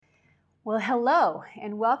Well, hello,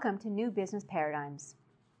 and welcome to New Business Paradigms.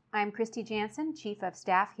 I'm Christy Jansen, Chief of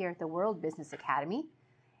Staff here at the World Business Academy,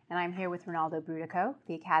 and I'm here with Ronaldo Brudico,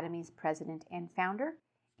 the Academy's president and founder,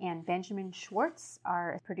 and Benjamin Schwartz,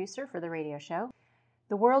 our producer for the radio show.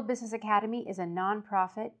 The World Business Academy is a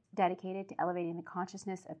nonprofit dedicated to elevating the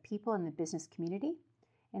consciousness of people in the business community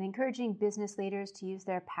and encouraging business leaders to use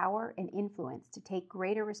their power and influence to take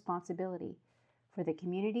greater responsibility for the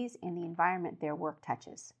communities and the environment their work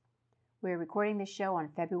touches. We're recording this show on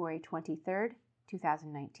February 23rd,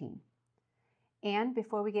 2019. And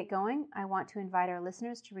before we get going, I want to invite our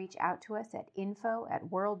listeners to reach out to us at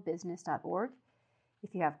info@worldbusiness.org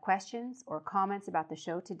if you have questions or comments about the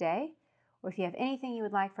show today, or if you have anything you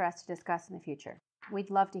would like for us to discuss in the future.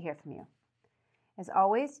 We'd love to hear from you. As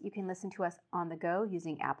always, you can listen to us on the go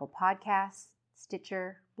using Apple Podcasts,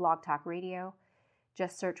 Stitcher, Blog Talk Radio.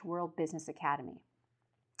 Just search World Business Academy.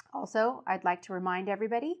 Also, I'd like to remind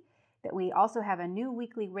everybody that we also have a new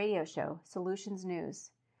weekly radio show, Solutions News,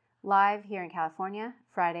 live here in California,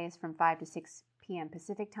 Fridays from 5 to 6 p.m.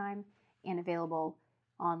 Pacific Time, and available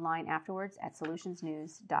online afterwards at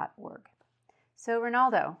solutionsnews.org. So,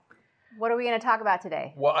 Ronaldo, what are we going to talk about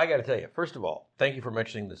today? Well, I got to tell you, first of all, thank you for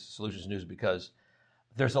mentioning the Solutions News, because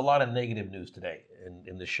there's a lot of negative news today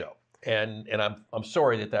in this show. And I'm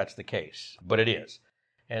sorry that that's the case, but it is.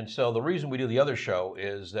 And so the reason we do the other show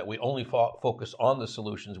is that we only focus on the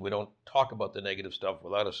solutions. We don't talk about the negative stuff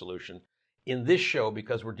without a solution. In this show,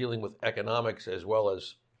 because we're dealing with economics as well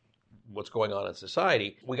as what's going on in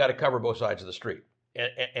society, we got to cover both sides of the street.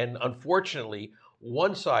 And unfortunately,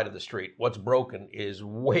 one side of the street, what's broken, is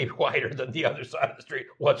way wider than the other side of the street,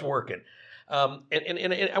 what's working. And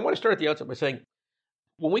I want to start at the outset by saying,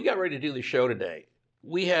 when we got ready to do the show today,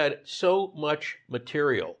 we had so much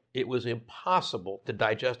material, it was impossible to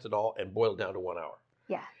digest it all and boil it down to 1 hour.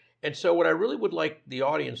 Yeah. And so what I really would like the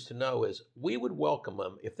audience to know is we would welcome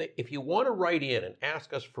them if you want to write in and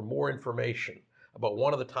ask us for more information about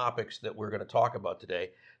one of the topics that we're going to talk about today.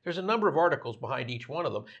 There's a number of articles behind each one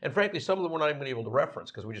of them. And frankly, some of them we're not even able to reference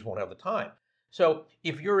because we just won't have the time. So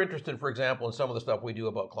if you're interested, for example, in some of the stuff we do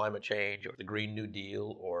about climate change or the Green New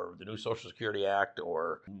Deal or the new Social Security Act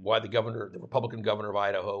or why the Republican governor of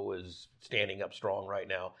Idaho is standing up strong right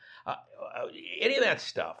now, any of that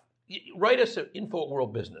stuff, write us at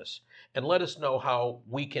info@World Business and let us know how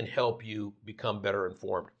we can help you become better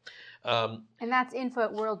informed. And that's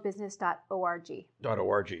info@worldbusiness.org.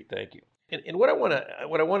 .org, thank you. And what I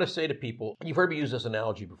want to say to people, you've heard me use this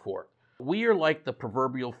analogy before. We are like the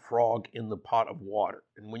proverbial frog in the pot of water.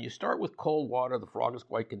 And when you start with cold water, the frog is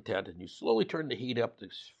quite content, and you slowly turn the heat up. The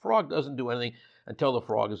frog doesn't do anything until the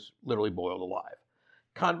frog is literally boiled alive.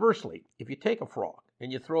 Conversely, if you take a frog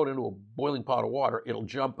and you throw it into a boiling pot of water, it'll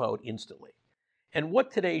jump out instantly. And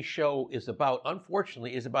what today's show is about,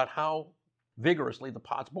 unfortunately, is about how vigorously the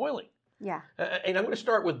pot's boiling. Yeah. And I'm going to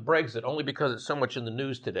start with Brexit, only because it's so much in the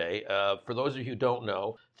news today. For those of you who don't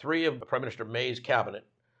know, 3 of Prime Minister May's cabinet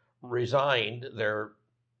resigned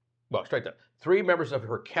three members of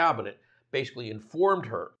her cabinet basically informed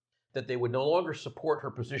her that they would no longer support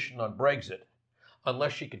her position on Brexit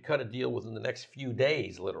unless she could cut a deal within the next few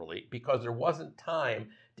days, literally, because there wasn't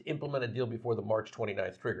time to implement a deal before the March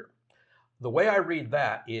 29th trigger. The way I read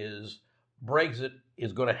that is Brexit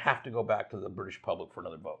is going to have to go back to the British public for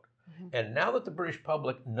another vote. Mm-hmm. And now that the British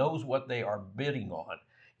public knows what they are bidding on,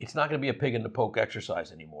 it's not going to be a pig in the poke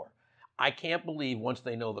exercise anymore. I can't believe once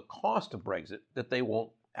they know the cost of Brexit that they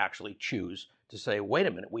won't actually choose to say, wait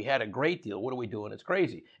a minute, we had a great deal. What are we doing? It's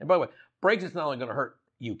crazy. And by the way, Brexit's not only going to hurt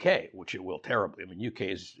UK, which it will terribly. I mean,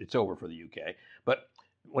 it's over for the UK. But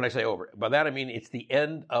when I say over, by that I mean it's the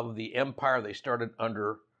end of the empire they started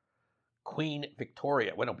under Queen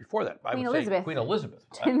Victoria. Well, no, before that. Queen Elizabeth. Queen Elizabeth.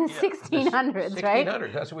 In the 1600s, right?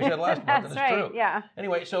 1600s. That's what we said last month. That's right, true. Yeah.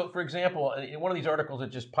 Anyway, so for example, in one of these articles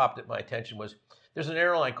that just popped at my attention was there's an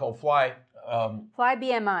airline called FlyBMI,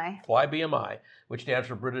 which stands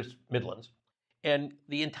for British Midlands. And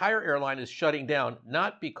the entire airline is shutting down,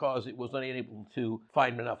 not because it was unable to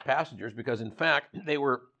find enough passengers, because in fact, they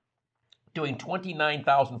were doing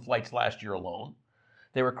 29,000 flights last year alone.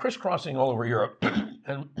 They were crisscrossing all over Europe.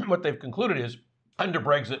 And what they've concluded is, under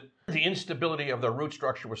Brexit, the instability of their route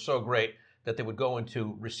structure was so great that they would go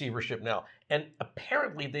into receivership now. And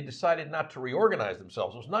apparently they decided not to reorganize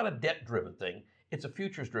themselves. It was not a debt-driven thing. It's a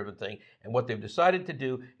futures-driven thing. And what they've decided to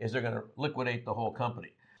do is they're going to liquidate the whole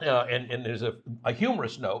company. And there's a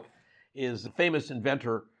humorous note, is the famous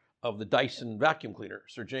inventor of the Dyson vacuum cleaner,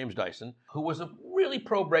 Sir James Dyson, who was a really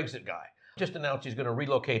pro-Brexit guy. just announced he's going to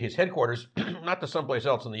relocate his headquarters, not to someplace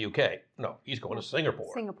else in the UK. No, he's going to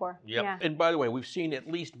Singapore. Singapore. Yep. Yeah. And by the way, we've seen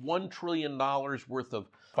at least $1 trillion worth of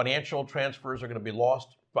financial transfers are going to be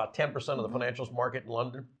lost. About 10% of the financials market in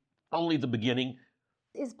London. Only the beginning.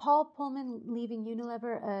 Is Paul Pullman leaving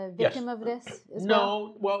Unilever a victim of this as well?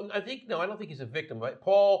 No. Well, I don't think he's a victim. Right?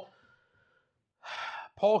 Paul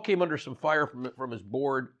came under some fire from his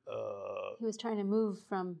board. He was trying to move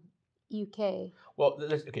from UK. Well,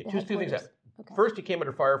 two things happened. Okay. First, he came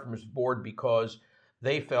under fire from his board because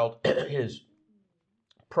they felt his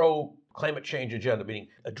pro-climate change agenda, meaning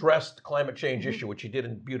addressed climate change issue, which he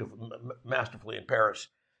did masterfully in Paris,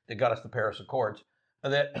 that got us the Paris Accords,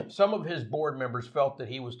 and that some of his board members felt that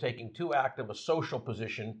he was taking too active a social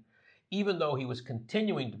position, even though he was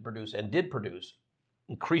continuing to produce, and did produce,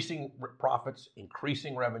 increasing profits,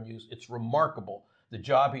 increasing revenues. It's remarkable the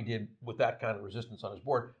job he did with that kind of resistance on his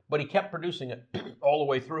board, but he kept producing it all the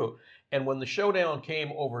way through. And when the showdown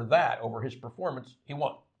came over his performance, he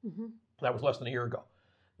won. That was less than a year ago.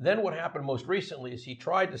 Then what happened most recently is he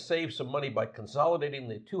tried to save some money by consolidating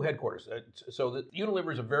the two headquarters. So that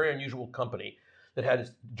Unilever is a very unusual company that had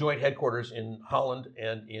its joint headquarters in Holland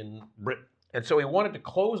and in Britain. And so he wanted to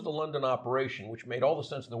close the London operation, which made all the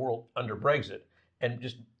sense in the world under Brexit, and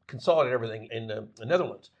just consolidate everything in the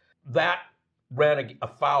Netherlands. That ran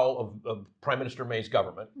afoul of Prime Minister May's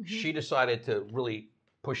government. She decided to really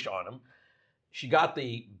push on him. She got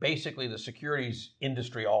basically the securities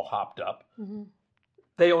industry all hopped up.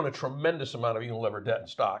 They own a tremendous amount of Unilever debt and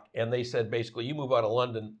stock, and they said basically, you move out of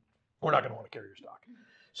London, we're not going to want to carry your stock.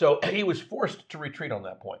 So he was forced to retreat on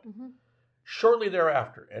that point. Shortly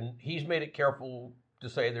thereafter, and he's made it careful to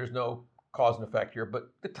say there's no cause and effect here,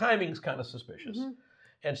 but the timing's kind of suspicious.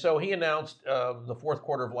 And so he announced the fourth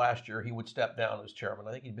quarter of last year he would step down as chairman.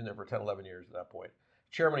 I think he'd been there for 10, 11 years at that point,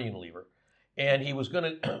 chairman of Unilever. And he was going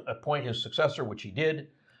to appoint his successor, which he did.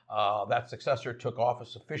 That successor took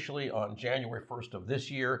office officially on January 1st of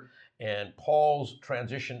this year, and Paul's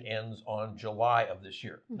transition ends on July of this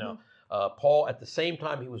year. Now, Paul, at the same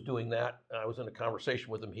time he was doing that, I was in a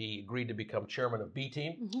conversation with him. He agreed to become chairman of B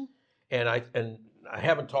Team, and I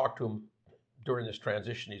haven't talked to him during this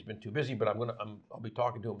transition. He's been too busy, but I'll be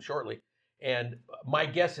talking to him shortly. And my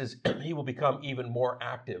guess is he will become even more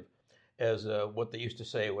active as what they used to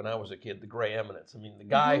say when I was a kid, the gray eminence. I mean, the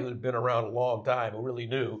guy who'd been around a long time, who really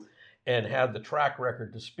knew and had the track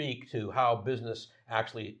record to speak to how business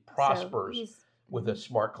actually prospers with a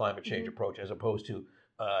smart climate change approach, as opposed to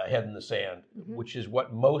head in the sand, which is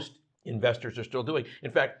what most investors are still doing.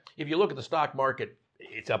 In fact, if you look at the stock market,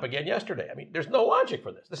 it's up again yesterday. I mean, there's no logic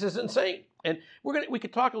for this. This is insane. And we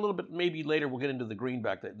could talk a little bit, maybe later we'll get into the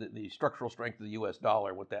greenback, the structural strength of the U.S.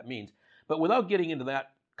 dollar, what that means. But without getting into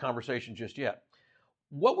that conversation just yet,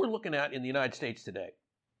 what we're looking at in the United States today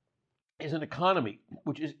is an economy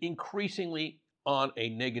which is increasingly on a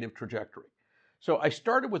negative trajectory. So I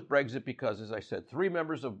started with Brexit because, as I said, 3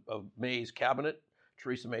 members of May's cabinet,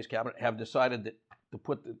 Theresa May's cabinet, have decided that to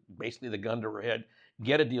put basically the gun to her head,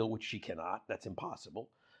 get a deal, which she cannot. That's impossible.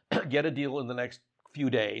 Get a deal in the next few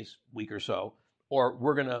days, week or so, or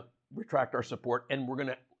we're going to retract our support, and we're going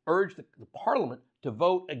to urge the Parliament to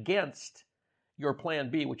vote against your Plan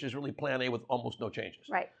B, which is really Plan A with almost no changes.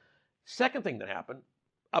 Right. Second thing that happened,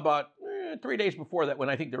 about 3 days before that, when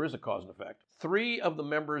I think there is a cause and effect, 3 of the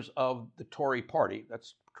members of the Tory party,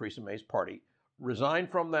 that's Theresa May's party, resigned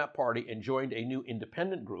from that party and joined a new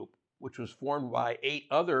independent group, which was formed by 8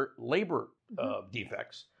 other Labour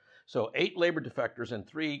defects. So 8 Labour defectors and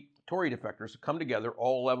 3 Tory defectors come together,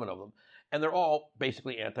 all 11 of them, and they're all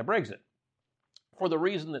basically anti-Brexit. For the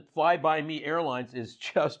reason that Fly By Me Airlines is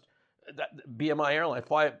just, BMI Airlines,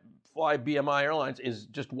 Fly BMI Airlines is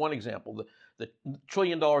just one example. The $1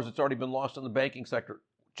 trillion that's already been lost in the banking sector,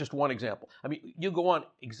 just one example. I mean, you go on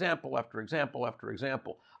example after example after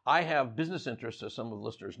example. I have business interests, as some of the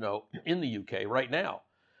listeners know, in the UK right now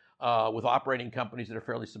with operating companies that are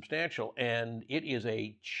fairly substantial. And it is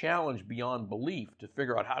a challenge beyond belief to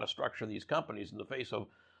figure out how to structure these companies in the face of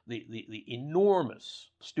the enormous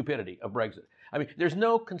stupidity of Brexit. I mean, there's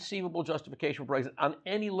no conceivable justification for Brexit on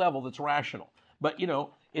any level that's rational. But,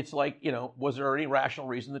 it's like, was there any rational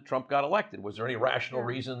reason that Trump got elected? Was there any rational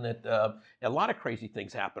reason that a lot of crazy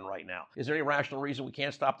things happen right now? Is there any rational reason we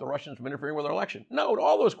can't stop the Russians from interfering with our election? No, to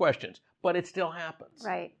all those questions. But it still happens.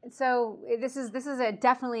 Right. So this is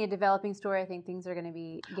definitely a developing story. I think things are going to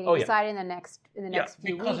be getting decided in the next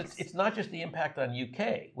few weeks. Because it's not just the impact on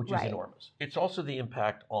UK, which is enormous. It's also the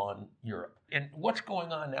impact on Europe. And what's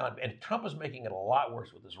going on now, and Trump is making it a lot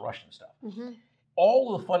worse with this Russian stuff.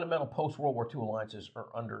 All of the fundamental post-World War II alliances are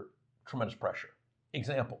under tremendous pressure.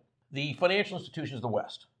 Example, the financial institutions of the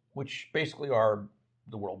West, which basically are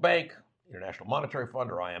the World Bank, International Monetary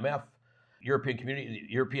Fund or IMF, European Community,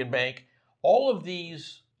 European Bank, all of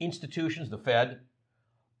these institutions, the Fed,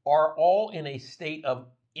 are all in a state of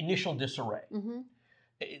initial disarray. Mm-hmm.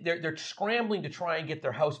 They're scrambling to try and get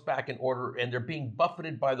their house back in order, and they're being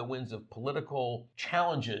buffeted by the winds of political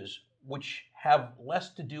challenges, which have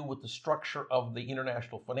less to do with the structure of the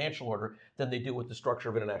international financial order than they do with the structure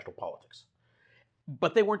of international politics.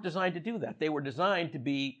 But they weren't designed to do that. They were designed to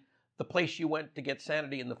be the place you went to get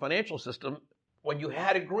sanity in the financial system when you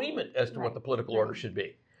had agreement as to what the political order should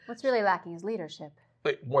be. What's really lacking is leadership.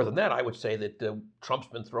 But more than that, I would say that Trump's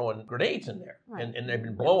been throwing grenades in there, and they've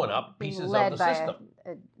been blowing up pieces of the system.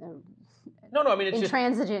 No, I mean, it's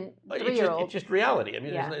intransigent 3-year-old. It's just reality. I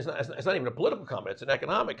mean, it's not even a political comment; it's an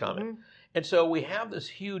economic comment. Mm-hmm. And so we have this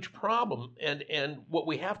huge problem, and what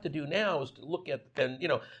we have to do now is to look at, and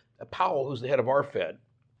Powell, who's the head of our Fed,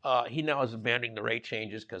 he now is abandoning the rate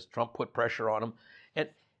changes because Trump put pressure on him. And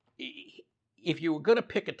if you were going to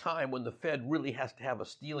pick a time when the Fed really has to have a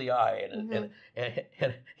steely eye and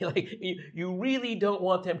like you really don't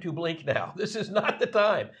want them to blink now. This is not the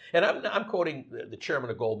time. And I'm quoting the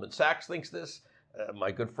chairman of Goldman Sachs thinks this.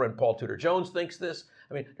 My good friend Paul Tudor Jones thinks this.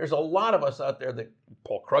 I mean, there's a lot of us out there that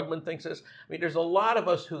Paul Krugman thinks this. I mean, there's a lot of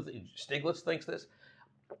us who Stiglitz thinks this.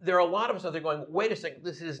 There are a lot of us out there going, wait a second,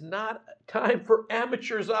 this is not time for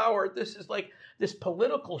amateur's hour. This is like this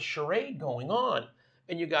political charade going on.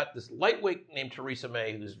 And you got this lightweight named Theresa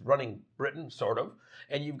May who's running Britain, sort of.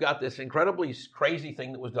 And you've got this incredibly crazy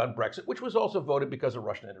thing that was done, Brexit, which was also voted because of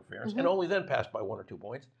Russian interference, and only then passed by 1 or 2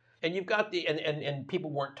 points. And you've got and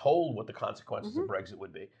people weren't told what the consequences of Brexit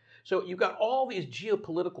would be. So you've got all these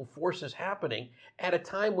geopolitical forces happening at a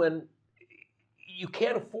time when you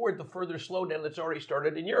can't afford the further slowdown that's already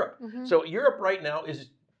started in Europe. So Europe right now is,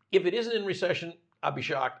 if it isn't in recession, I'd be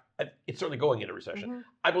shocked. It's certainly going into recession.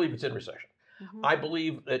 I believe it's in recession. I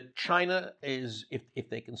believe that China is, if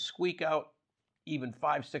they can squeak out even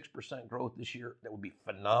 5-6% growth this year, that would be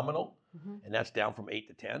phenomenal. And that's down from 8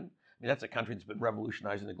 to 10. I mean, that's a country that's been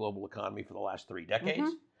revolutionizing the global economy for the last 3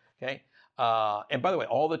 decades. Okay. And by the way,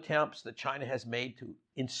 all the attempts that China has made to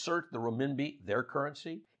insert the renminbi, their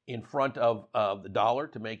currency, in front of the dollar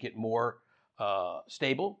to make it more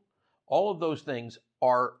stable, all of those things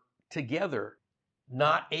are together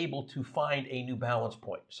not able to find a new balance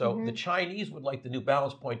point. So the Chinese would like the new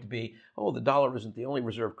balance point to be, the dollar isn't the only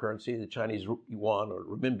reserve currency. The Chinese yuan or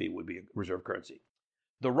renminbi would be a reserve currency.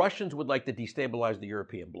 The Russians would like to destabilize the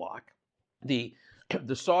European bloc. The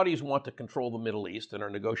Saudis want to control the Middle East and are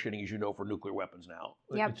negotiating, as you know, for nuclear weapons now.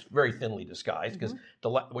 It's very thinly disguised because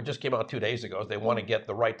what just came out 2 days ago is they want to get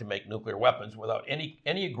the right to make nuclear weapons without any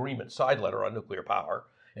agreement, side letter on nuclear power.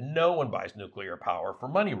 And no one buys nuclear power for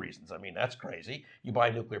money reasons. I mean, that's crazy. You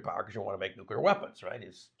buy nuclear power because you want to make nuclear weapons, right?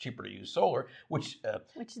 It's cheaper to use solar, which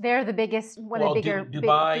they're the biggest, one of the bigger.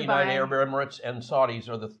 Dubai, United Arab Emirates, and Saudis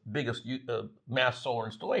are the biggest mass solar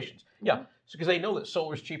installations. Yeah, so because they know that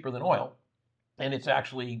solar is cheaper than oil, and it's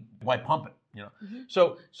actually why pump it,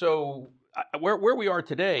 So where we are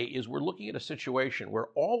today is we're looking at a situation where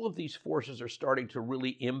all of these forces are starting to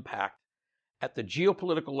really impact at the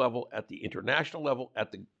geopolitical level, at the international level,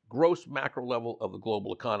 at the gross macro level of the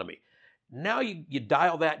global economy. Now you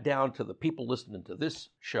dial that down to the people listening to this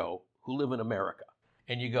show who live in America.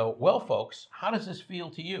 And you go, well, folks, how does this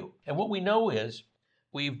feel to you? And what we know is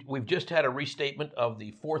we've just had a restatement of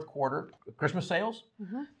the fourth quarter Christmas sales,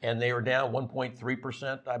 and they were down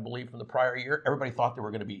 1.3%, I believe, from the prior year. Everybody thought they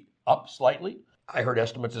were going to be up slightly. I heard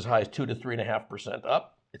estimates as high as 2 to 3.5%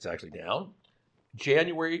 up. It's actually down.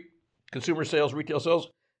 January consumer sales, retail sales,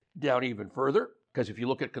 down even further, because if you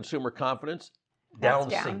look at consumer confidence, down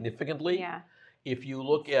significantly. Yeah. If you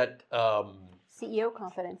look at CEO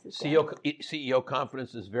confidence is CEO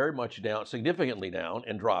confidence is very much down, significantly down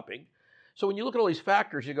and dropping. So when you look at all these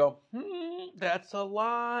factors, you go, that's a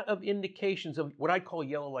lot of indications of what I call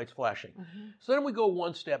yellow lights flashing. So then we go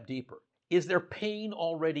one step deeper. Is there pain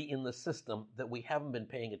already in the system that we haven't been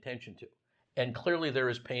paying attention to? And clearly there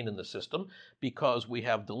is pain in the system because we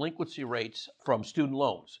have delinquency rates from student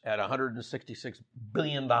loans at $166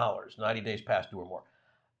 billion, 90 days past due or more.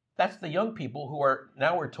 That's the young people who are,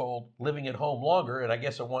 now we're told, living at home longer. And I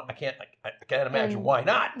guess I can't imagine why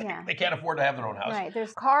not. Yeah. They can't afford to have their own house. Right.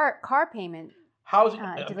 There's car payment.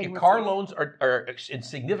 Housing, car loans are in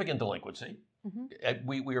significant delinquency.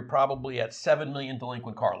 We are probably at 7 million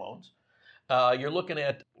delinquent car loans. You're looking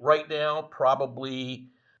at right now probably,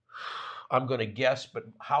 I'm going to guess, but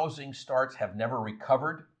housing starts have never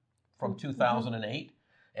recovered from 2008.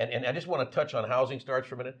 And I just want to touch on housing starts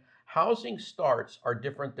for a minute. Housing starts are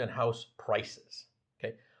different than house prices.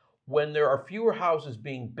 Okay, When there are fewer houses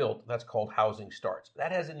being built, that's called housing starts.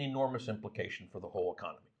 That has an enormous implication for the whole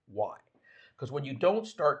economy. Why? Because when you don't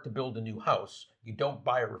start to build a new house, you don't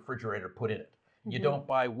buy a refrigerator put in it. You don't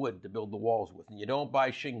buy wood to build the walls with, and you don't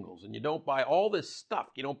buy shingles, and you don't buy all this stuff.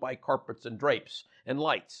 You don't buy carpets and drapes and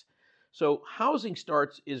lights. So housing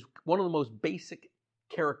starts is one of the most basic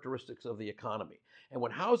characteristics of the economy. And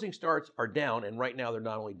when housing starts are down, and right now they're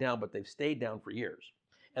not only down, but they've stayed down for years,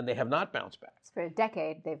 and they have not bounced back. For a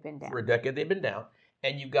decade, they've been down. For a decade, they've been down.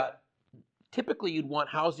 And you've got, typically you'd want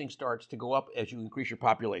housing starts to go up as you increase your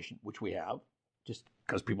population, which we have, just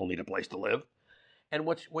because people need a place to live. And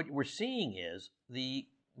what we're seeing is the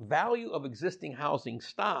value of existing housing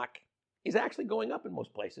stock is actually going up in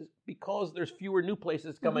most places because there's fewer new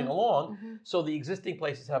places coming along. So the existing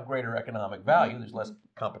places have greater economic value. There's less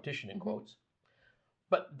competition in quotes.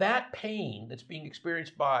 But that pain that's being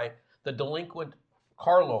experienced by the delinquent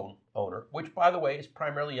car loan owner, which, by the way, is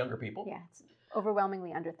primarily younger people. Yeah, it's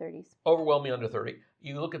overwhelmingly under 30s. Overwhelmingly under 30.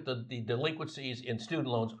 You look at the delinquencies in student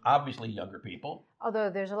loans, obviously younger people. Although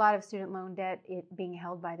there's a lot of student loan debt being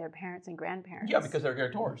held by their parents and grandparents. Yeah, because they're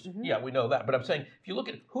guarantors. Yeah, we know that. But I'm saying, if you look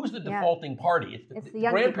at who's the defaulting party, it's the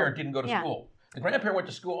grandparent didn't go to school. The grandparent went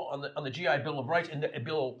to school on the GI Bill of Rights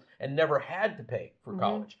and never had to pay for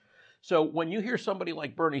college. So when you hear somebody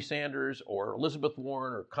like Bernie Sanders or Elizabeth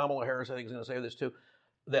Warren or Kamala Harris, I think is going to say this too,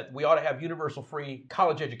 that we ought to have universal free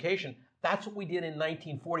college education, that's what we did in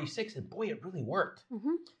 1946, and boy, it really worked.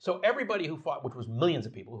 So everybody who fought, which was millions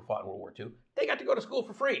of people who fought in World War II, they got to go to school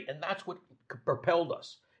for free, and that's what propelled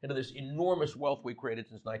us into this enormous wealth we created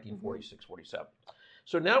since 1946, 47.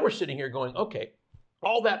 So now we're sitting here going, okay,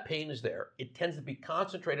 all that pain is there. It tends to be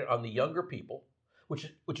concentrated on the younger people, which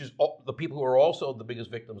is the people who are also the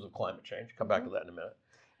biggest victims of climate change. Come back to that in a minute.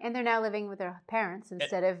 And they're now living with their parents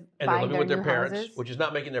instead of and buying they're living with their parents, houses. Which is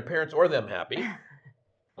not making their parents or them happy.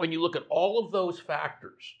 When you look at all of those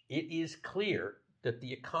factors, it is clear that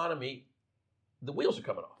the economy, the wheels are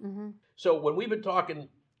coming off. So when we've been talking,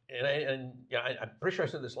 and I'm pretty sure I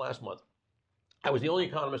said this last month, I was the only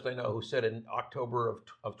economist I know who said in October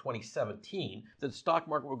of 2017 that the stock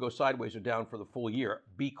market would go sideways or down for the full year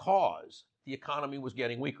because the economy was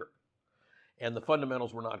getting weaker and the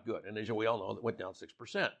fundamentals were not good. And as we all know, it went down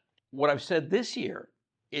 6%. What I've said this year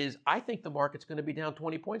is I think the market's going to be down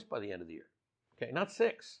 20 points by the end of the year. Okay, not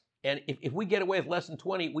 6. And if we get away with less than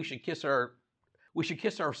 20, we should kiss our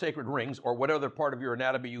sacred rings, or whatever part of your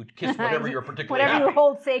anatomy you kiss, whatever you're particularly whatever happy. you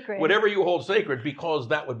hold sacred. Whatever you hold sacred, because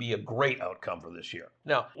that would be a great outcome for this year.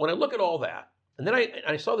 Now, when I look at all that, and then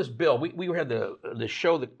I saw this bill. We had the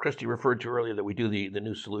show that Christy referred to earlier that we do the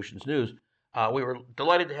New Solutions News. We were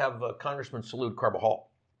delighted to have Congressman Salud Carbajal,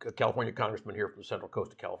 a California congressman here from the Central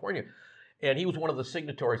Coast of California. And he was one of the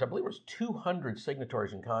signatories, I believe it was 200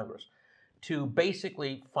 signatories in Congress, to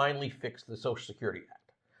basically finally fix the Social Security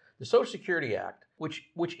Act. The Social Security Act, which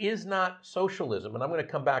is not socialism, and I'm going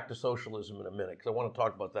to come back to socialism in a minute because I want to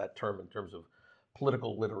talk about that term in terms of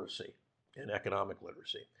political literacy and economic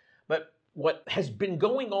literacy. But what has been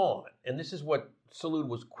going on, and this is what Salud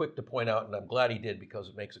was quick to point out, and I'm glad he did because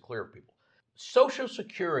it makes it clear for people. Social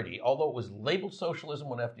Security, although it was labeled socialism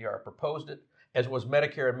when FDR proposed it, as was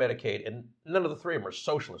Medicare and Medicaid, and none of the three of them are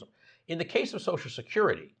socialism. In the case of Social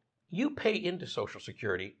Security, you pay into Social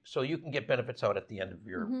Security so you can get benefits out at the end of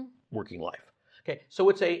your working life. Okay, so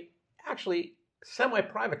it's a actually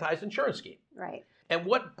semi-privatized insurance scheme. Right. And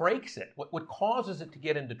what breaks it, what causes it to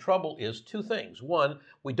get into trouble is two things. One,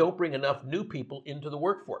 we don't bring enough new people into the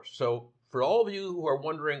workforce. So for all of you who are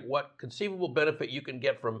wondering what conceivable benefit you can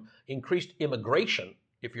get from increased immigration,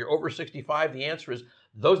 if you're over 65, the answer is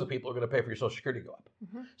those are the people who are going to pay for your Social Security to go up.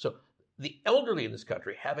 So the elderly in this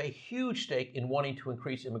country have a huge stake in wanting to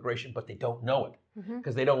increase immigration, but they don't know it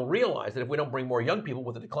because they don't realize that if we don't bring more young people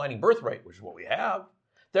with a declining birth rate, which is what we have,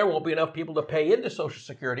 there won't be enough people to pay into Social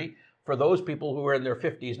Security for those people who are in their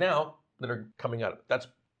 50s now that are coming out of it. That's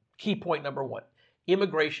key point number one.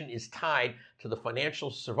 Immigration is tied to the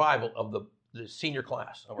financial survival of the senior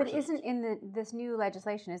class. But isn't in this new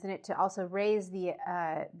legislation, isn't it to also raise the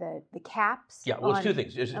caps? Yeah, well, it's two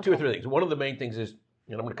things. There's two or three things. One of the main things is,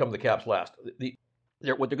 and I'm going to come to the caps last. What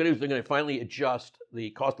they're going to do is they're going to finally adjust the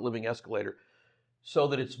cost of living escalator so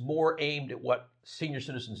that it's more aimed at what senior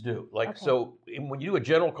citizens do. So when you do a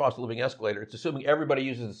general cost of living escalator, it's assuming everybody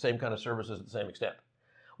uses the same kind of services at the same extent.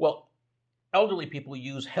 Well, elderly people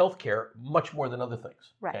use healthcare much more than other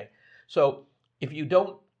things. Right. Okay? So if you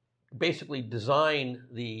don't basically design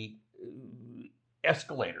the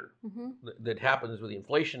escalator that happens with the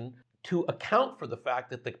inflation to account for the fact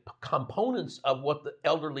that the components of what the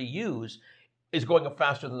elderly use is going up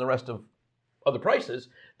faster than the rest of other prices,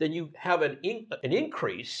 then you have an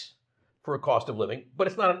increase for a cost of living, but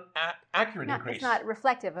it's not an accurate increase. It's not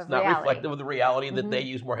reflective of reality. It's not reflective of the reality that they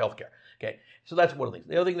use more healthcare. Okay, so that's one of the things.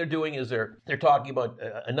 The other thing they're doing is they're talking about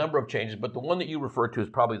a number of changes, but the one that you referred to is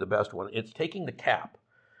probably the best one. It's taking the cap,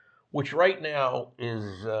 which right now is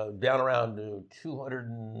down around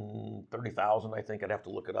 230,000, I think. I'd have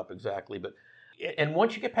to look it up exactly, and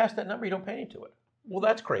once you get past that number, you don't pay into it. Well,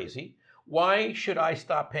 that's crazy. Why should I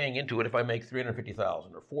stop paying into it if I make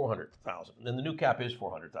 350,000 or 400,000? And then the new cap is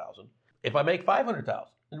 400,000. If I make 500,000,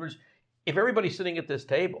 in other words, if everybody sitting at this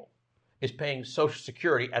table is paying Social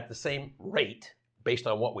Security at the same rate based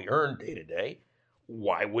on what we earn day to day,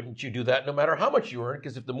 why wouldn't you do that no matter how much you earn?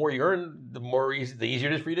 Because if the more you earn, the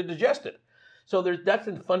easier it is for you to digest it. So that's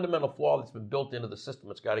a fundamental flaw that's been built into the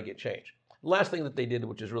system. It's got to get changed. The last thing that they did,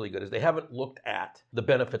 which is really good, is they haven't looked at the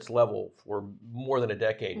benefits level for more than a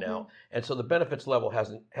decade now. And so the benefits level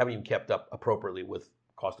haven't even kept up appropriately with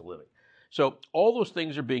cost of living. So all those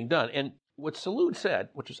things are being done. And what Salud said,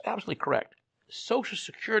 which is absolutely correct, Social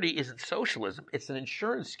Security isn't socialism. It's an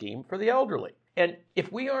insurance scheme for the elderly. And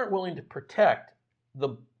if we aren't willing to protect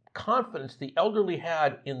the confidence the elderly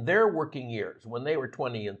had in their working years when they were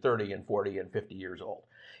 20 and 30 and 40 and 50 years old,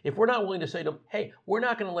 if we're not willing to say to them, hey, we're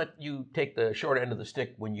not going to let you take the short end of the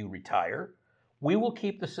stick when you retire, we will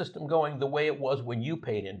keep the system going the way it was when you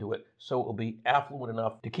paid into it, so it will be affluent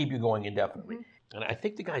enough to keep you going indefinitely. And I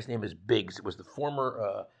think the guy's name is Biggs. It was the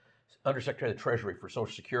former Undersecretary of the Treasury for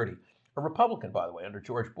Social Security, a Republican, by the way, under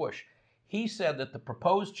George Bush. He said that the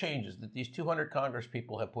proposed changes that these 200 Congress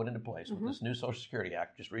people have put into place with this new Social Security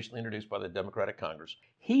Act, just recently introduced by the Democratic Congress,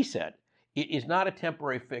 he said it is not a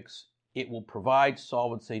temporary fix. It will provide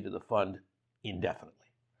solvency to the fund indefinitely.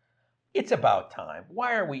 It's about time.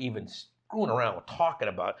 Why are we even screwing around with talking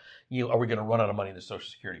about, are we going to run out of money in the Social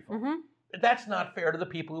Security fund? That's not fair to the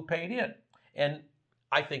people who paid in. And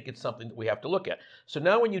I think it's something that we have to look at. So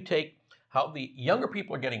now when you take how the younger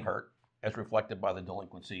people are getting hurt, as reflected by the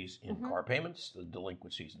delinquencies in car payments, the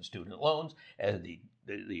delinquencies in student loans, and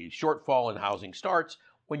the shortfall in housing starts,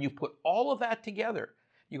 when you put all of that together,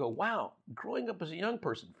 you go, wow, growing up as a young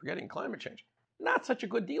person, forgetting climate change, not such a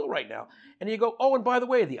good deal right now. And you go, oh, and by the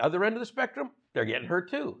way, the other end of the spectrum, they're getting hurt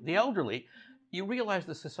too, the elderly. You realize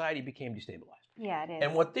the society became destabilized. Yeah, it is.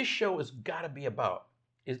 And what this show has got to be about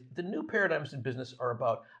is the new paradigms in business are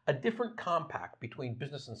about a different compact between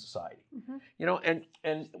business and society.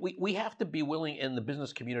 And we have to be willing in the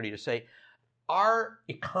business community to say, our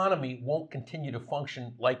economy won't continue to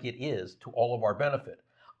function like it is to all of our benefit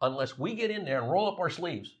unless we get in there and roll up our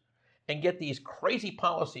sleeves and get these crazy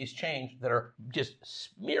policies changed that are just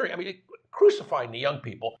smearing, crucifying the young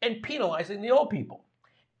people and penalizing the old people.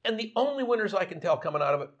 And the only winners I can tell coming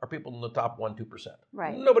out of it are people in the top 1-2%.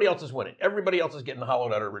 Right. Nobody else is winning. Everybody else is getting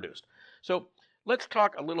hollowed out or reduced. So let's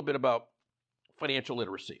talk a little bit about financial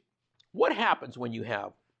literacy. What happens when you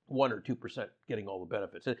have 1 or 2% getting all the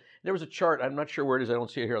benefits? And there was a chart, I'm not sure where it is, I don't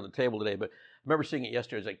see it here on the table today, but I remember seeing it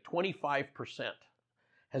yesterday. It's like 25%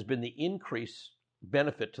 has been the increase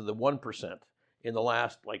benefit to the 1% in the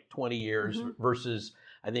last 20 years versus,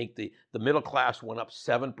 I think the middle class went up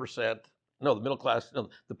 7%. No,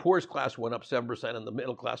 the poorest class went up 7%, and the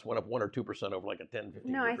middle class went up 1 or 2% over a 10, 15 year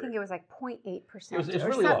No, I period. think it was 0.8%. It's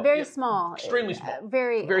really low. Very small. Extremely small.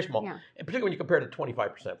 Very small. Yeah. And particularly when you compare it to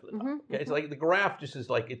 25% for the top. Okay? It's like the graph just is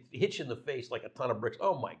it hits you in the face like a ton of bricks.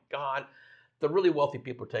 Oh my God. The really wealthy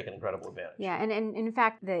people are taking incredible advantage. Yeah, and in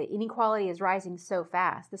fact, the inequality is rising so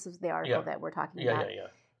fast. This is the article that we're talking about.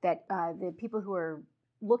 That the people who are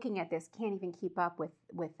looking at this can't even keep up with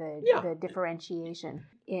the differentiation,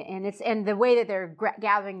 and the way that they're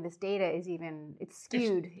gathering this data is it's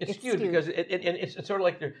skewed. It's skewed because it's sort of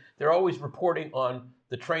like they're always reporting on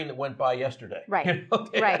the train that went by yesterday. Right.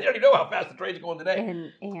 Right. They already know how fast the train's going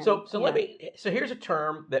today. So yeah. So here's a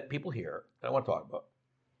term that people hear that I want to talk about.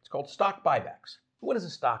 It's called stock buybacks. What is a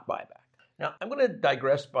stock buyback? Now I'm going to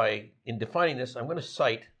digress in defining this. I'm going to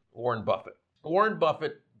cite Warren Buffett. Warren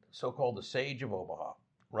Buffett, so-called the Sage of Omaha,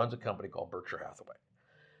 runs a company called Berkshire Hathaway.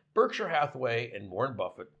 Berkshire Hathaway and Warren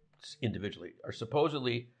Buffett individually are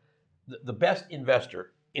supposedly the best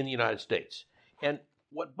investor in the United States. And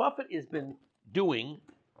what Buffett has been doing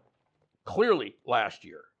clearly last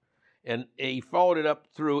year, and he followed it up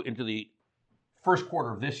through into the first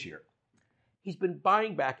quarter of this year, he's been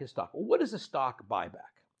buying back his stock. Well, what is a stock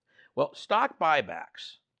buyback? Well, stock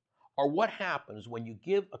buybacks are what happens when you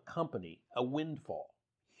give a company a windfall,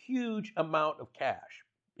 huge amount of cash.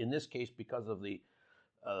 In this case, because of the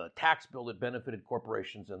tax bill that benefited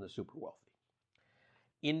corporations and the super wealthy.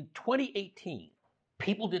 In 2018,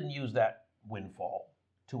 people didn't use that windfall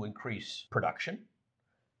to increase production.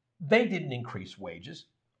 They didn't increase wages.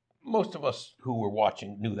 most of us who were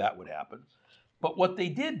watching knew that would happen. But what they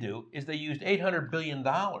did do is they used $800 billion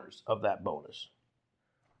of that bonus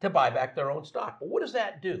to buy back their own stock. Well, what does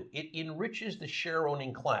that do? It enriches the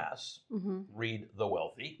share-owning class, read the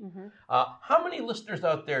wealthy. How many listeners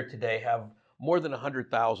out there today have more than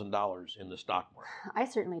 $100,000 in the stock market? I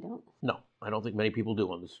certainly don't. No, I don't think many people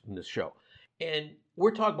do on this show. And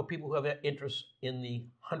we're talking about people who have interest in the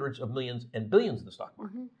hundreds of millions and billions in the stock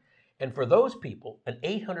market. And for those people, an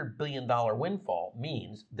 $800 billion windfall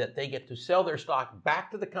means that they get to sell their stock back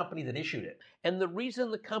to the company that issued it. And the reason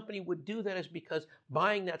the company would do that is because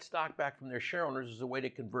buying that stock back from their shareowners is a way to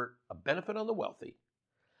convert a benefit on the wealthy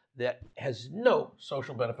that has no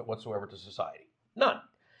social benefit whatsoever to society. None.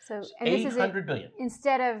 So, and this is $800 billion.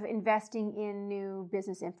 Instead of investing in new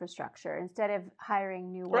business infrastructure, instead of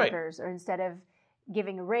hiring new workers, or instead of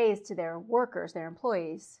giving a raise to their workers, their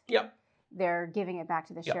employees. Yep. They're giving it back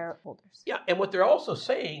to the shareholders. Yeah, and what they're also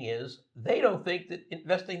saying is they don't think that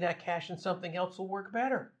investing that cash in something else will work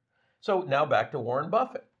better. So now back to Warren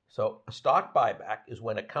Buffett. So a stock buyback is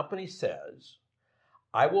when a company says,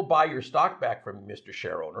 I will buy your stock back from Mr.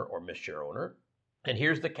 Shareowner or Miss Shareowner, and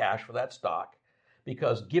here's the cash for that stock,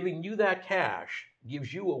 because giving you that cash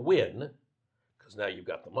gives you a win, because now you've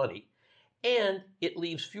got the money, and it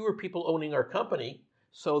leaves fewer people owning our company,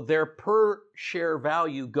 so their per share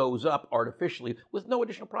value goes up artificially with no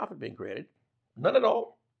additional profit being created. None at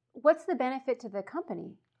all. What's the benefit to the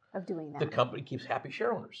company of doing that? The company keeps happy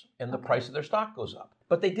share owners and the price of their stock goes up.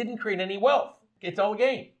 But they didn't create any wealth. It's all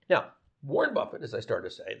gain. Now, Warren Buffett, as I started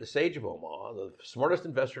to say, the sage of Omaha, the smartest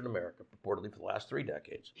investor in America, purportedly for the last 3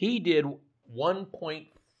 decades, he did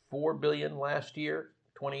 $1.4 billion last year,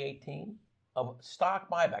 2018, of stock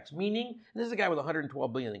buybacks, meaning this is a guy with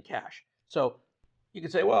 $112 billion in cash. So you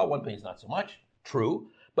could say, well, $1 billion is not so much. True.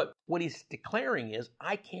 But what he's declaring is,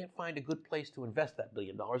 I can't find a good place to invest that $1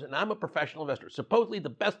 billion, and I'm a professional investor. Supposedly the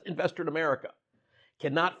best investor in America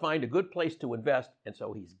cannot find a good place to invest, and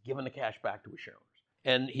so he's given the cash back to his shareholders.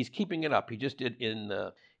 And he's keeping it up. He just did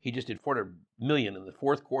 $400 million in the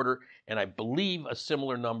fourth quarter, and I believe a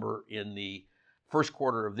similar number in the first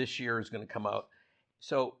quarter of this year is going to come out.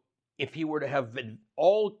 So if he were to have been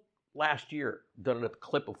all last year done at a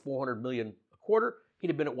clip of $400 million a quarter, he'd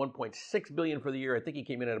have been at $1.6 billion for the year. I think he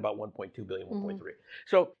came in at about $1.2 billion, $1.3.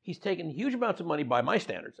 So he's taken huge amounts of money by my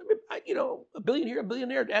standards. I mean, $1 billion here, $1 billion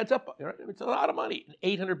there, it adds up. It's a lot of money,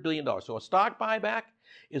 $800 billion. So a stock buyback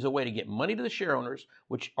is a way to get money to the share owners,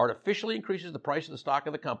 which artificially increases the price of the stock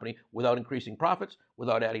of the company without increasing profits,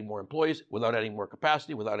 without adding more employees, without adding more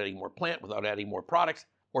capacity, without adding more plant, without adding more products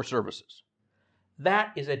or services.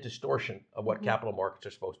 That is a distortion of what capital markets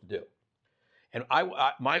are supposed to do. And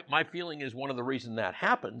my feeling is one of the reasons that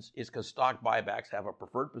happens is because stock buybacks have a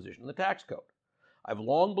preferred position in the tax code. I've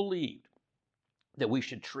long believed that we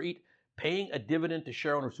should treat paying a dividend to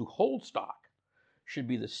shareowners who hold stock should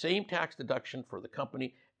be the same tax deduction for the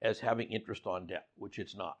company as having interest on debt, which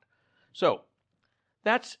it's not. So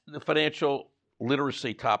that's the financial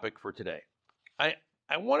literacy topic for today. I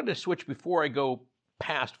wanted to switch before I go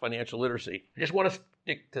past financial literacy. I just want to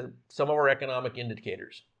stick to some of our economic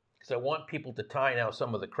indicators, because I want people to tie now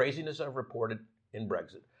some of the craziness I've reported in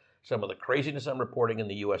Brexit, some of the craziness I'm reporting in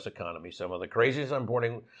the U.S. economy, some of the craziness I'm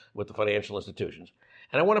reporting with the financial institutions.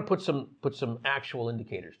 And I want to put some actual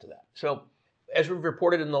indicators to that. So as we've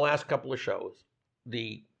reported in the last couple of shows,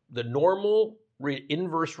 the normal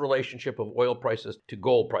inverse relationship of oil prices to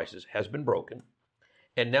gold prices has been broken,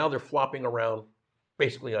 and now they're flopping around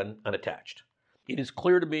basically unattached. It is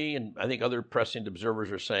clear to me, and I think other prescient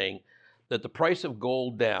observers are saying, that the price of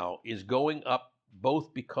gold now is going up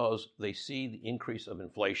both because they see the increase of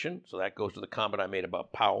inflation, so that goes to the comment I made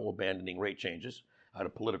about Powell abandoning rate changes out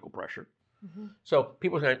of political pressure. So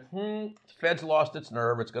people are saying, the Fed's lost its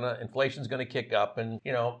nerve, inflation's gonna kick up, and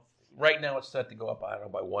right now it's set to go up, I don't know,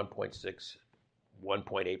 by 1.6,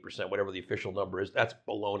 1.8%, whatever the official number is. That's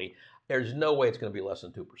baloney. There's no way it's gonna be less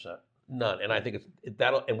than 2%. None. And I think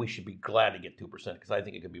and we should be glad to get 2% because I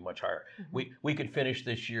think it could be much higher. We could finish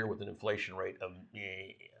this year with an inflation rate of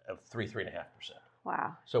 3.5%.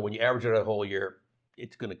 Wow. So when you average it a whole year,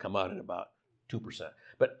 it's going to come out at about 2%.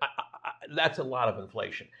 But that's a lot of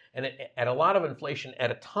inflation. And at a lot of inflation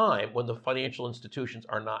at a time when the financial institutions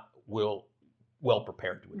are not well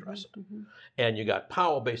prepared to address it. And you got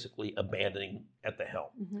Powell basically abandoning at the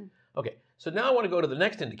helm. Okay, so now I want to go to the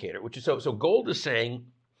next indicator, which is, so gold is saying,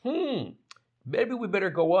 maybe we better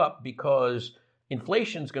go up because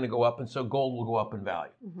inflation's going to go up, and so gold will go up in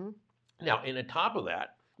value. Now, on top of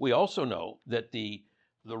that, we also know that the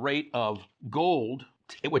rate of gold,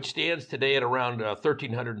 which stands today at around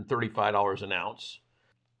 $1,335 an ounce,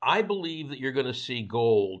 I believe that you're going to see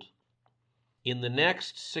gold in the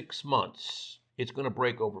next 6 months. It's going to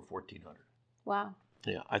break over 1,400. Wow.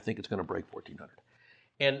 Yeah, I think it's going to break 1,400.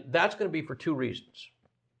 And that's going to be for two reasons.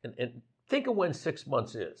 And think of when 6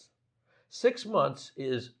 months is. 6 months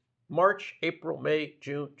is March, April, May,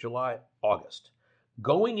 June, July, August.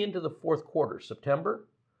 Going into the fourth quarter, September,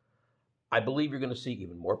 I believe you're going to see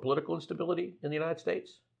even more political instability in the United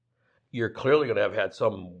States. You're clearly going to have had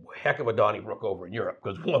some heck of a Donnybrook over in Europe,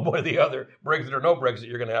 because one way or the other, Brexit or no Brexit,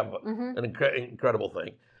 you're going to have an incredible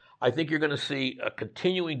thing. I think you're going to see a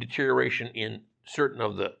continuing deterioration in certain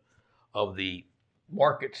of the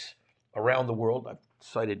markets around the world. I've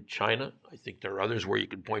cited China. I think there are others where you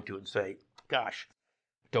can point to and say, gosh,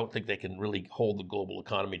 don't think they can really hold the global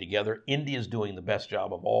economy together. India's doing the best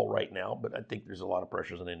job of all right now, but I think there's a lot of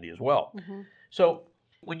pressures in India as well. So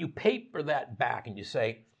when you paper that back and you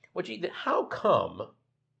say, well, gee, how come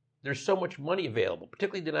there's so much money available,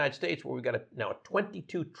 particularly in the United States, where we've got now a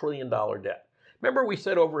 $22 trillion debt? Remember we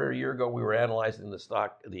said over a year ago we were analyzing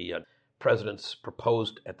the president's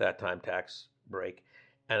proposed at that time tax break,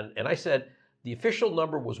 and I said the official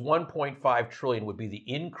number was 1.5 trillion would be the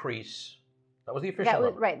increase. That was the official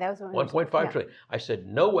number. Right, that was 1.5 trillion. I said,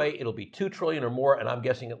 no way, it'll be 2 trillion or more, and I'm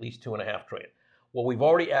guessing at least 2.5 trillion. Well, we've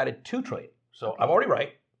already added 2 trillion, so I'm already right.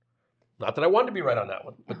 Not that I wanted to be right on that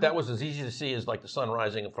one, but that was as easy to see as like the sun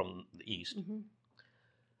rising from the east.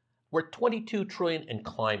 We're 22 trillion and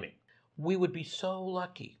climbing. We would be so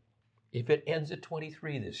lucky if it ends at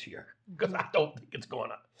 23 this year, because I don't think it's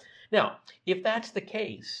going up. Now, if that's the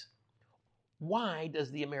case, why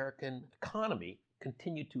does the American economy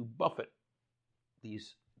continue to buffet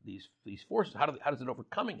these forces? How is it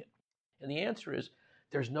overcoming it? And the answer is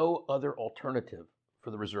there's no other alternative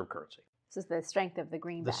for the reserve currency. This is the strength of the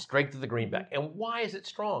greenback. The strength of the greenback. And why is it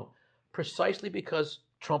strong? Precisely because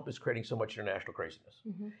Trump is creating so much international craziness.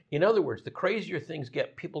 In other words, the crazier things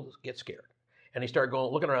get, people get scared. And they start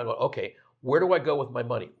looking around going, okay, where do I go with my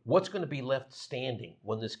money? What's going to be left standing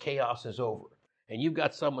when this chaos is over? And you've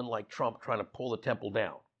got someone like Trump trying to pull the temple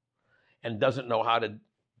down and doesn't know how to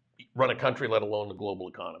run a country, let alone the global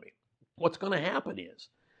economy. What's going to happen is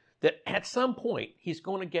that at some point, he's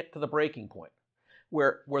going to get to the breaking point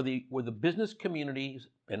where the business communities,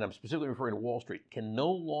 and I'm specifically referring to Wall Street, can no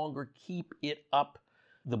longer keep it up,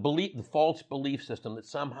 the false belief system that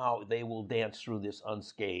somehow they will dance through this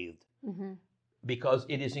unscathed. Because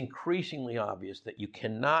it is increasingly obvious that you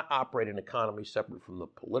cannot operate an economy separate from the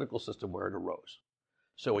political system where it arose.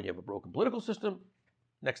 So when you have a broken political system,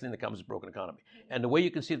 next thing that comes is a broken economy. And the way you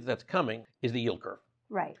can see that that's coming is the yield curve.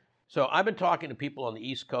 Right. So I've been talking to people on the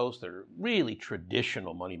East Coast that are really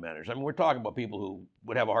traditional money managers. I mean, we're talking about people who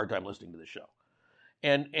would have a hard time listening to this show.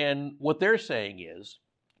 And what they're saying is,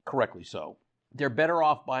 correctly so, they're better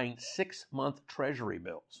off buying 6-month treasury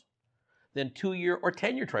bills than 2-year or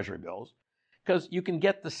 10-year treasury bills, because you can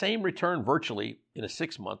get the same return virtually in a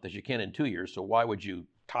 6-month as you can in 2 years. So why would you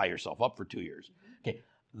tie yourself up for 2 years? Okay,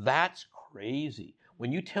 that's crazy.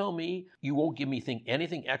 When you tell me you won't give me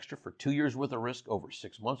anything extra for 2 years worth of risk over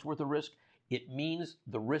 6 months worth of risk, it means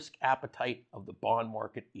the risk appetite of the bond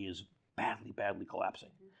market is badly, badly collapsing.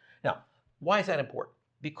 Now, why is that important?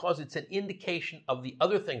 Because it's an indication of the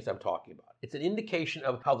other things I'm talking about. It's an indication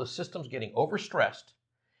of how the system's getting overstressed.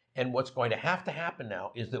 And what's going to happen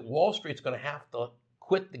now is that Wall Street's going to have to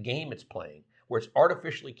quit the game it's playing, where it's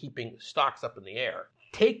artificially keeping stocks up in the air,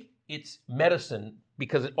 take its medicine,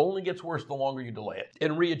 because it only gets worse the longer you delay it,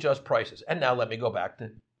 and readjust prices. And now let me go back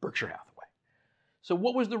to Berkshire Hathaway. So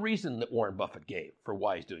what was the reason that Warren Buffett gave for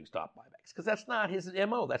why he's doing stock buybacks? Because that's not his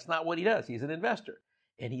MO. That's not what he does. He's an investor.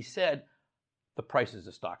 And he said, the prices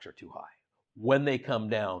of stocks are too high. When they come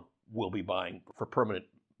down, we'll be buying for permanent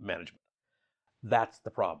management. That's the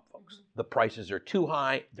problem, folks. The prices are too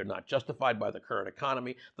high. They're not justified by the current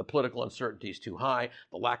economy. The political uncertainty is too high.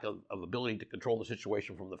 The lack of ability to control the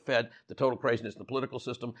situation from the Fed, the total craziness in the political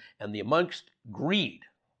system, and the amongst greed,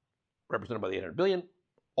 represented by the $800 billion,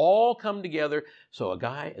 all come together. So a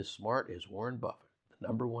guy as smart as Warren Buffett, the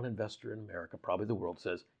number one investor in America, probably the world,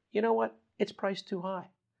 says, you know what? It's priced too high.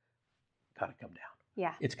 Got to come down.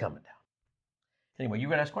 Yeah. It's coming down. Anyway, you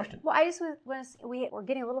were going to ask a question. Well, I just was, we're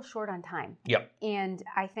getting a little short on time. Yep. And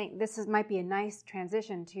I think might be a nice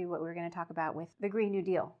transition to what we're going to talk about with the Green New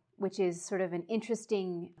Deal, which is sort of an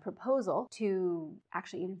interesting proposal to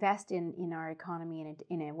actually invest in our economy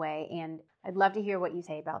in a way. And I'd love to hear what you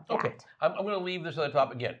say about that. Okay. I'm going to leave this other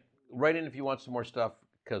topic again. Write in if you want some more stuff,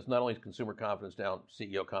 because not only is consumer confidence down,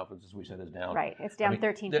 CEO confidence, as we said, is down. Right. It's down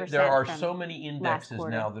 13%. There are so many indexes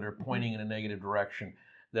now that are pointing in a negative direction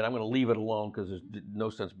that I'm going to leave it alone, because there's no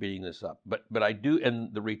sense beating this up. But I do,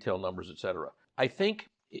 and the retail numbers, et cetera. I think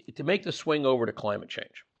To make the swing over to climate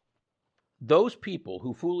change, those people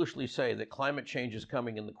who foolishly say that climate change is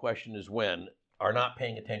coming and the question is when are not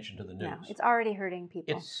paying attention to the news. No, it's already hurting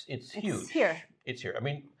people. It's huge. It's here. It's here. I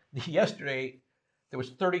mean, yesterday there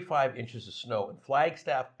was 35 inches of snow in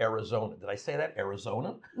Flagstaff, Arizona. Did I say that?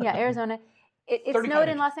 Arizona? Yeah, Arizona. It snowed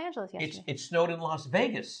in Los Angeles yesterday. It snowed in Las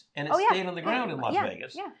Vegas, and it stayed on the ground in Las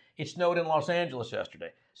Vegas. Yeah. It snowed in Los Angeles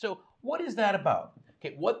yesterday. So what is that about?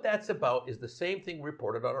 Okay, what that's about is the same thing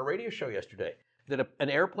reported on our radio show yesterday, that an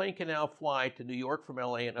airplane can now fly to New York from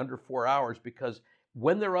LA in under 4 hours because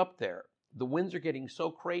when they're up there, the winds are getting so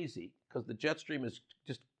crazy because the jet stream is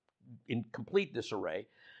just in complete disarray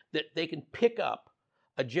that they can pick up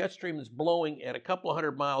a jet stream that's blowing at a couple of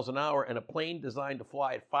 100 miles an hour, and a plane designed to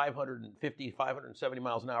fly at 550, 570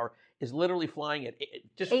 miles an hour is literally flying at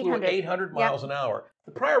flew at 800 miles an hour.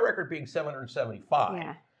 The prior record being 775.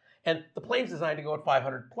 Yeah. And the plane's designed to go at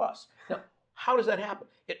 500 plus. Now, how does that happen?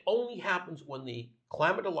 It only happens when the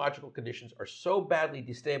climatological conditions are so badly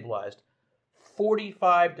destabilized,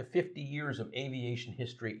 45 to 50 years of aviation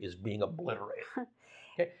history is being obliterated.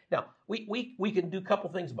 Okay. Now, we can do a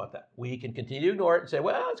couple things about that. We can continue to ignore it and say,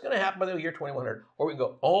 well, it's going to happen by the year 2100. Or we can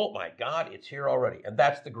go, oh my God, it's here already. And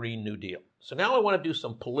that's the Green New Deal. So now I want to do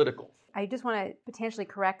some political. I just want to potentially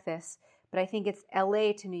correct this, but I think it's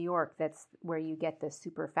LA to New York that's where you get the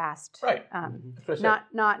super fast. Right.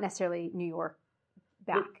 Not necessarily New York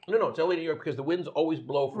back. No, it's LA to New York because the winds always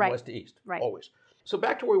blow from west to east. Right. Always. So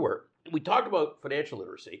back to where we were. We talked about financial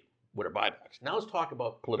literacy, what are buybacks. Now let's talk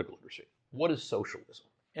about political literacy. What is socialism?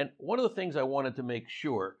 And one of the things I wanted to make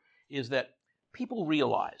sure is that people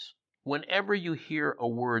realize whenever you hear a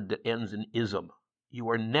word that ends in ism, you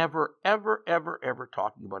are never, ever, ever, ever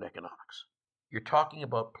talking about economics. You're talking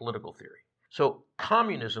about political theory. So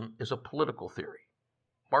communism is a political theory.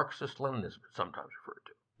 Marxist-Leninism is sometimes referred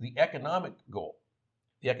to. The economic goal,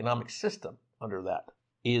 the economic system under that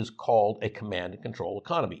is called a command and control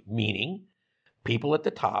economy, meaning people at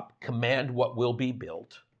the top command what will be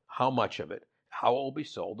built, how much of it, how it will be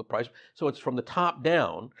sold, the price. So it's from the top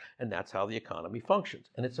down, and that's how the economy functions.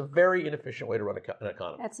 And it's a very inefficient way to run an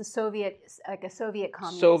economy. That's a Soviet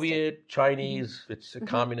communist. Soviet, Chinese, it's a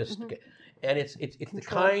communist. Mm-hmm. And it's the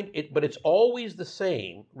kind, but it's always the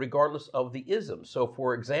same regardless of the ism. So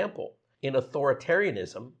for example, in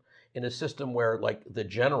authoritarianism, in a system where like the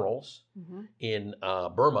generals in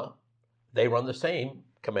Burma, they run the same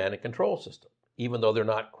command and control system, even though they're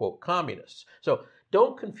not, quote, communists. So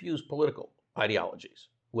don't confuse political ideologies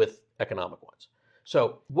with economic ones.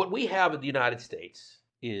 So what we have in the United States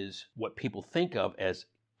is what people think of as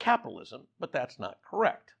capitalism, but that's not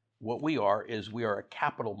correct. What we are a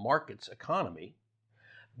capital markets economy,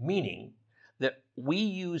 meaning that we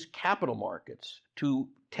use capital markets to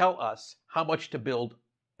tell us how much to build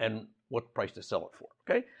and what price to sell it for,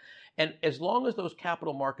 okay? And as long as those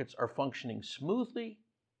capital markets are functioning smoothly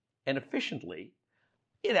and efficiently,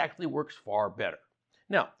 it actually works far better.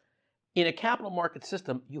 Now, in a capital market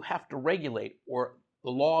system, you have to regulate or the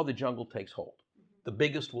law of the jungle takes hold. The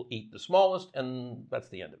biggest will eat the smallest, and that's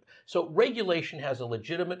the end of it. So regulation has a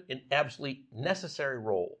legitimate and absolutely necessary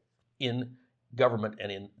role in government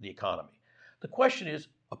and in the economy. The question is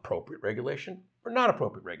appropriate regulation or not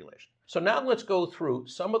appropriate regulation. So now let's go through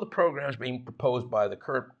some of the programs being proposed by the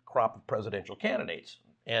current crop of presidential candidates.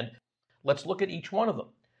 And let's look at each one of them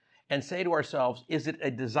and say to ourselves, is it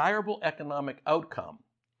a desirable economic outcome?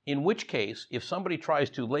 In which case, if somebody tries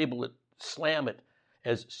to label it, slam it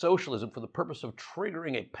as socialism for the purpose of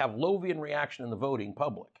triggering a Pavlovian reaction in the voting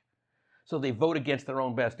public, so they vote against their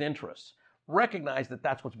own best interests, recognize that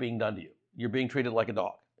that's what's being done to you. You're being treated like a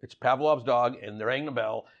dog. It's Pavlov's dog, and they're ringing the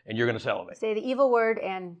bell, and you're going to salivate. Say the evil word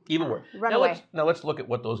and run away. Now let's look at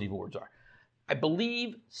what those evil words are. I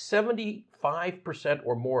believe 75%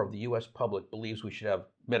 or more of the U.S. public believes we should have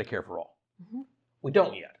Medicare for all. Mm-hmm. We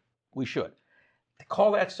don't yet. We should. To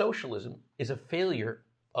call that socialism is a failure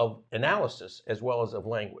of analysis as well as of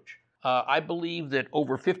language. I believe that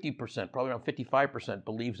over 50%, probably around 55%,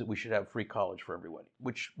 believes that we should have free college for everybody,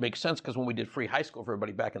 which makes sense because when we did free high school for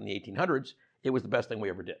everybody back in the 1800s, it was the best thing we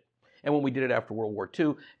ever did. And when we did it after World War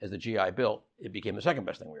II as the GI Bill, it became the second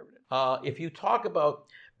best thing we ever did. If you talk about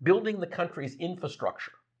building the country's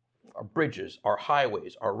infrastructure, our bridges, our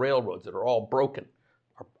highways, our railroads that are all broken,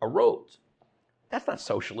 our roads, that's not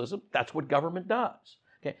socialism. That's what government does.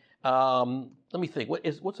 Okay. Let me think.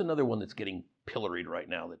 What's another one that's getting pilloried right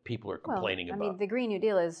now that people are complaining about? I mean, the Green New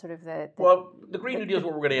Deal is sort of the Green New Deal is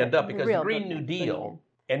where we're going to end up because the Green New Deal,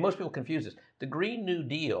 and most people confuse this, the Green New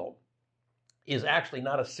Deal is actually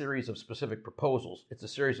not a series of specific proposals. It's a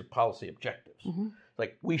series of policy objectives. Mm-hmm.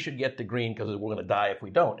 like we should get to green because we're going to die if we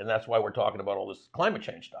don't. And that's why we're talking about all this climate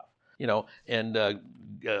change stuff. And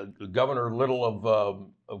Governor Little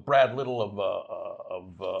of Brad Little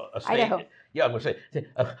of a state. Idaho. Yeah, I'm going to say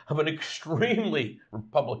of an extremely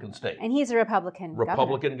Republican state. And he's a Republican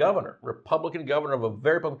governor of a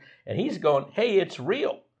very Republican, and he's going, hey, it's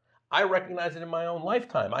real. I recognize it in my own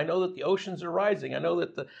lifetime. I know that the oceans are rising. I know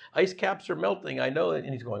that the ice caps are melting. I know that,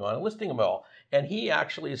 and he's going on and listing them all. And he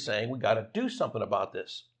actually is saying we got to do something about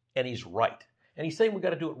this, and he's right. And he's saying we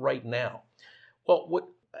got to do it right now. Well, what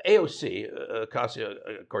AOC,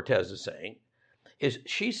 Ocasio-Cortez, is saying is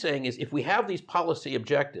if we have these policy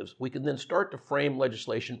objectives, we can then start to frame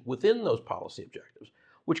legislation within those policy objectives,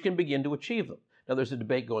 which can begin to achieve them. Now, there's a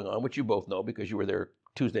debate going on, which you both know because you were there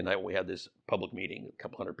Tuesday night when we had this public meeting, a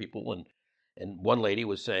couple hundred people, and one lady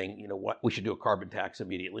was saying, what, we should do a carbon tax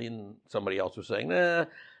immediately, and somebody else was saying, nah,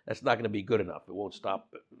 that's not going to be good enough. It won't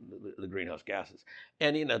stop the greenhouse gases.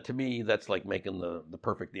 And, to me, that's like making the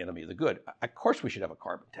perfect the enemy of the good. Of course we should have a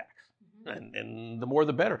carbon tax, and the more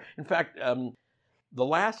the better. In fact, the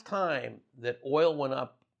last time that oil went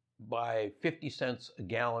up by 50 cents a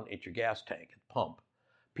gallon at your gas tank at the pump,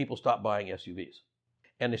 people stopped buying SUVs,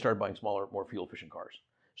 and they started buying smaller, more fuel-efficient cars.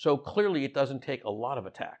 So clearly it doesn't take a lot of a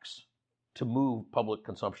tax to move public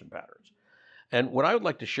consumption patterns. And what I would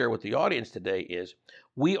like to share with the audience today is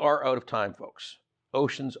we are out of time, folks.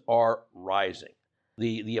 Oceans are rising.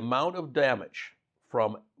 The amount of damage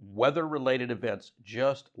from weather-related events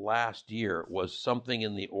just last year was something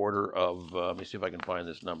in the order of, let me see if I can find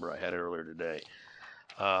this number. I had it earlier today.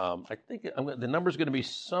 I think the number is going to be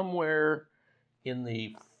somewhere in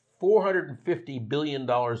the $450 billion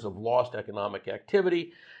of lost economic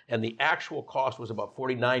activity, and the actual cost was about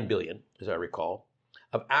 $49 billion, as I recall,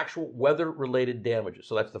 of actual weather-related damages.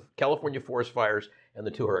 So that's the California forest fires and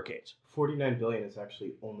the 2 hurricanes. $49 billion is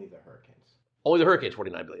actually only the hurricanes. Only the hurricanes,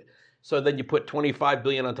 $49 billion. So then you put $25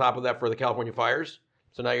 billion on top of that for the California fires.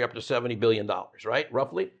 So now you're up to $70 billion, right,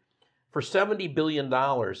 roughly? For $70 billion,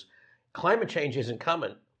 climate change isn't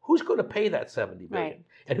coming. Who's going to pay that $70 billion? Right.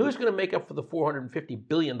 And who's going to make up for the $450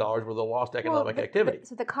 billion worth of lost economic activity?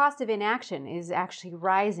 So the cost of inaction is actually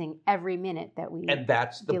rising every minute that we And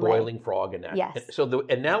that's the delay. boiling frog in that. Yes. So the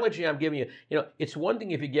analogy I'm giving you, it's one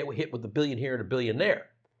thing if you get hit with $1 billion here and $1 billion there.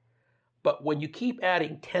 But when you keep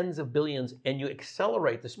adding tens of billions and you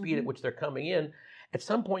accelerate the speed at which they're coming in, at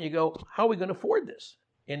some point you go, how are we going to afford this?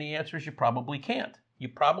 And the answer is you probably can't. You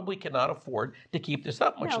probably cannot afford to keep this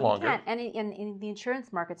up much longer. No, you can't. And the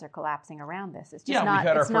insurance markets are collapsing around this. It's just we've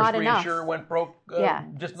had our first enough. reinsurer went broke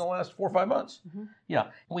just in the last 4 or 5 months. Mm-hmm. Yeah,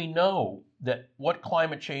 we know that what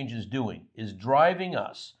climate change is doing is driving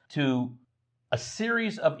us to a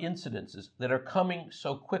series of incidences that are coming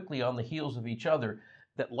so quickly on the heels of each other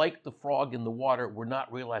that, like the frog in the water, we're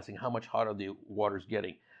not realizing how much hotter the water's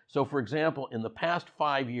getting. So, for example, in the past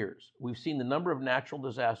 5 years, we've seen the number of natural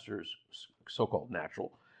disasters, so-called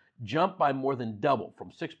natural, jump by more than double,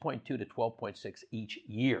 from 6.2 to 12.6 each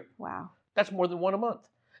year. Wow. That's more than one a month.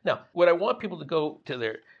 Now, what I want people to go to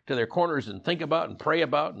their corners and think about and pray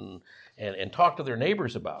about and talk to their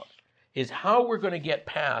neighbors about is how we're going to get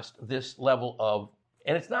past this level of,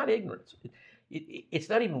 and it's not ignorance. It's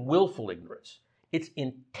not even willful ignorance. It's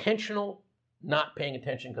intentional not paying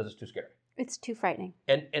attention because it's too scary. It's too frightening.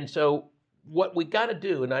 And so what we got to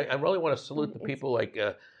do, and I really want to salute the people like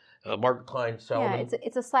Margaret Klein Sullivan. Yeah,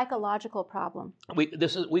 it's a psychological problem. We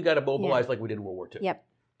got to mobilize like we did in World War II. Yep.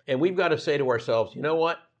 And we've got to say to ourselves, you know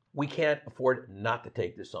what? We can't afford not to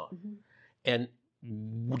take this on. Mm-hmm. And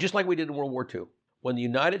just like we did in World War II, when the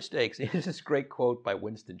United States, here's this great quote by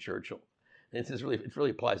Winston Churchill, and it really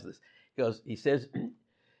applies to this. He says,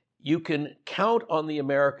 you can count on the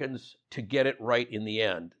Americans to get it right in the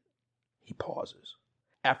end. He pauses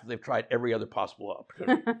after they've tried every other possible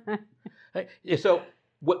opportunity. So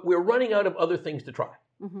we're running out of other things to try.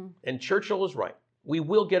 Mm-hmm. And Churchill is right. We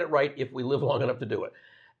will get it right if we live long enough to do it.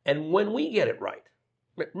 And when we get it right,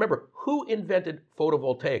 remember, who invented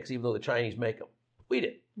photovoltaics, even though the Chinese make them? We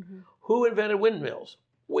did. Mm-hmm. Who invented windmills?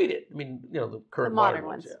 We did. I mean, the current modern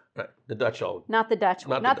ones. Yeah, right. The Dutch all. Not the Dutch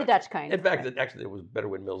one. Not the Dutch kind. In fact, actually, there was better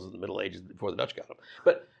windmills in the Middle Ages before the Dutch got them.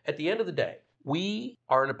 But at the end of the day, we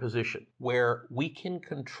are in a position where we can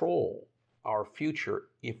control our future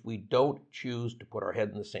if we don't choose to put our head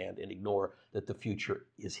in the sand and ignore that the future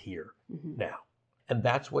is here now. And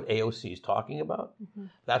that's what AOC is talking about. Mm-hmm.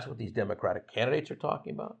 That's what these Democratic candidates are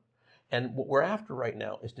talking about. And what we're after right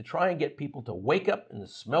now is to try and get people to wake up and to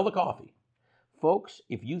smell the coffee. Folks,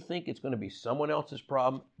 if you think it's going to be someone else's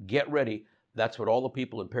problem, get ready. That's what all the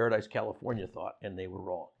people in Paradise, California thought, and they were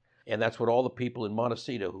wrong. And that's what all the people in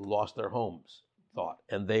Montecito who lost their homes thought,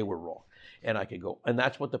 and they were wrong. And I could go, and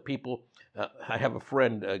that's what the people. I have a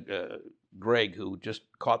friend, Greg, who just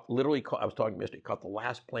I was talking yesterday, caught the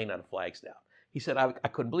last plane out of Flagstaff. He said, I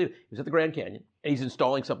couldn't believe it. He was at the Grand Canyon, and he's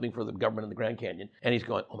installing something for the government in the Grand Canyon, and he's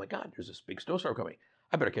going, oh my God, there's this big snowstorm coming.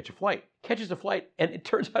 I better catch a flight. Catches a flight, and it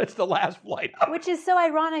turns out it's the last flight. Which is so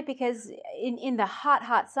ironic because in the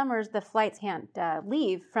hot summers, the flights can't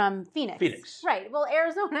leave from Phoenix. Right. Well,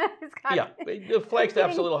 Arizona is kind of... Yeah, the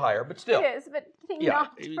Flagstaff's a little higher, but still. It is, but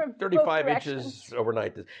knocked from 35 inches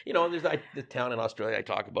overnight. You know, there's the town in Australia I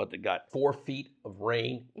talk about that got 4 feet of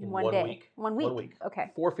rain in 1 day. week. 1 week. 1 week.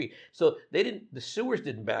 Okay. 4 feet. So the sewers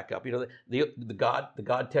didn't back up. You know, the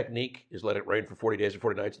God technique is let it rain for 40 days or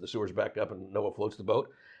 40 nights and the sewers back up and Noah floats the boat.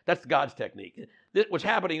 That's God's technique. What's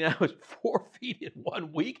happening now is 4 feet in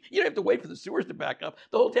 1 week. You don't have to wait for the sewers to back up.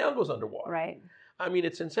 The whole town goes underwater. Right. I mean,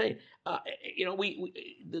 it's insane. You know,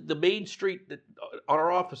 the main street that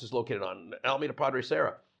our office is located on, Alameda Padre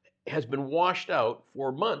Serra, has been washed out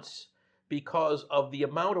for months because of the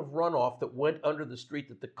amount of runoff that went under the street,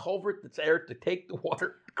 that the culvert that's there to take the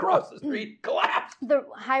water across the street collapsed. The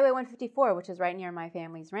Highway 154, which is right near my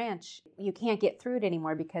family's ranch, you can't get through it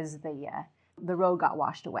anymore because the road got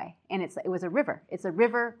washed away. And it was a river. It's a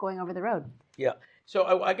river going over the road. Yeah.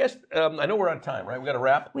 So I guess, I know we're out of time, right? We got to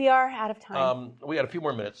wrap. We are out of time. We got a few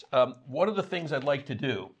more minutes. One of the things I'd like to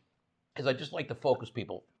do is I'd just like to focus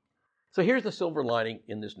people. So here's the silver lining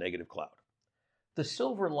in this negative cloud. The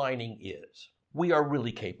silver lining is we are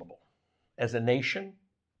really capable. As a nation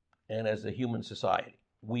and as a human society,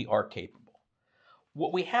 we are capable.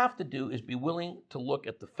 What we have to do is be willing to look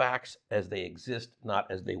at the facts as they exist, not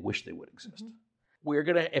as they wish they would exist. Mm-hmm. We're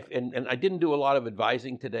going to, and I didn't do a lot of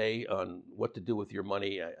advising today on what to do with your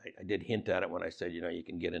money. I did hint at it when I said, you know, you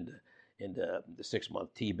can get into the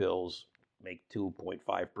 6-month T-bills, make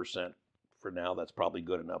 2.5% for now. That's probably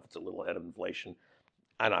good enough. It's a little ahead of inflation.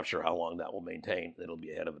 I'm not sure how long that will maintain. It'll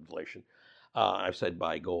be ahead of inflation. I've said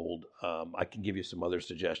buy gold. I can give you some other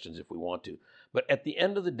suggestions if we want to. But at the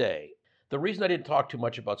end of the day, the reason I didn't talk too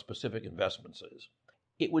much about specific investments is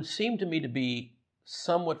it would seem to me to be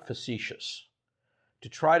somewhat facetious to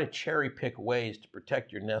try to cherry pick ways to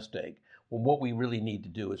protect your nest egg when what we really need to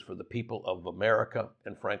do is for the people of America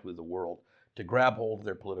and frankly the world to grab hold of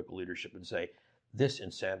their political leadership and say, this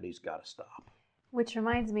insanity's got to stop. Which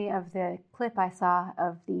reminds me of the clip I saw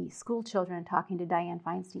of the school children talking to Dianne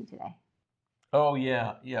Feinstein today. Oh,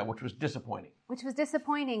 yeah, which was disappointing. Which was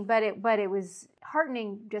disappointing, but it was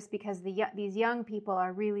heartening just because these young people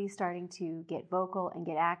are really starting to get vocal and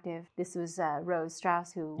get active. This was Rose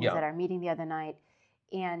Strauss, who was at our meeting the other night,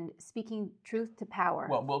 and speaking truth to power.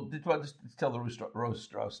 Well, just tell the Rose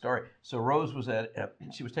Strauss story. So Rose was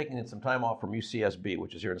she was taking some time off from UCSB,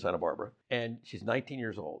 which is here in Santa Barbara, and she's 19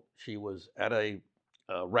 years old. She was at a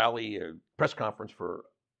rally, a press conference for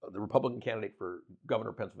the Republican candidate for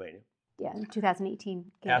governor of Pennsylvania. Yeah, in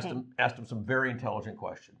 2018 campaign. Asked him some very intelligent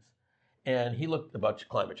questions. And he looked about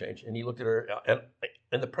climate change, and he looked at her, and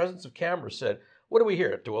in the presence of cameras said, what are we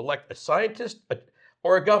here, to elect a scientist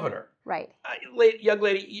or a governor? Right. Young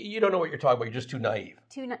lady, you don't know what you're talking about. You're just too naive.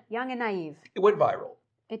 Young and naive. It went viral.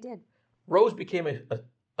 It did. Rose became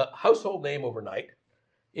a household name overnight.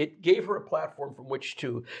 It gave her a platform from which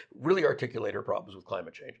to really articulate her problems with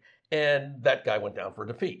climate change. And that guy went down for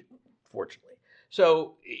defeat, fortunately.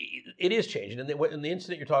 So it is changing. And in the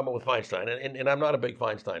incident you're talking about with Feinstein, and I'm not a big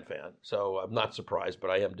Feinstein fan, so I'm not surprised, but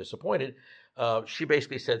I am disappointed. She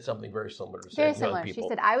basically said something very similar to young people. She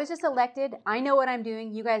said, I was just elected. I know what I'm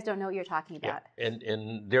doing. You guys don't know what you're talking about. Yeah.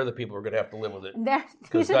 And they're the people who are going to have to live with it.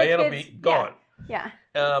 Because Dianne will be gone. Yeah.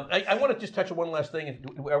 I want to just touch on one last thing.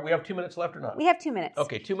 We have 2 minutes left or not? We have 2 minutes.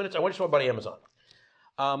 Okay, 2 minutes. I want to talk about Amazon.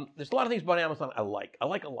 There's a lot of things about Amazon I like. I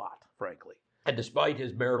like a lot, frankly. And despite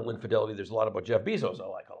his marital infidelity, there's a lot about Jeff Bezos I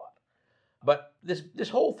like a lot. But this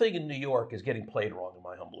whole thing in New York is getting played wrong, in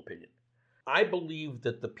my humble opinion. I believe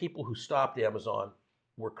that the people who stopped Amazon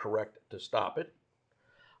were correct to stop it.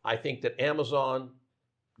 I think that Amazon,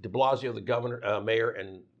 de Blasio, the governor, mayor,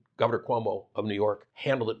 and Governor Cuomo of New York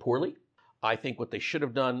handled it poorly. I think what they should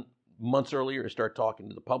have done months earlier is start talking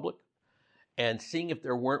to the public and seeing if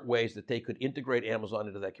there weren't ways that they could integrate Amazon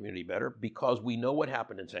into that community better, because we know what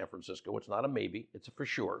happened in San Francisco. It's not a maybe, it's a for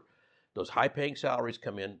sure. Those high-paying salaries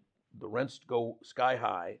come in, the rents go sky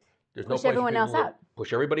high. There's no place everyone else out.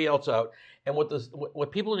 Push everybody else out. And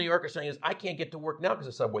what people in New York are saying is, I can't get to work now because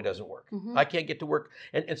the subway doesn't work. Mm-hmm. I can't get to work.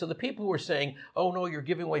 And so the people who are saying, oh no, you're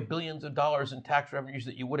giving away billions of dollars in tax revenues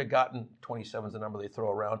that you would have gotten, 27 is the number they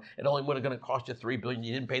throw around, it only would have going to cost you $3 billion.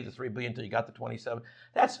 You didn't pay the $3 billion until you got the 27.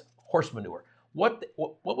 That's horse manure. What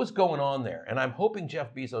was going on there, and I'm hoping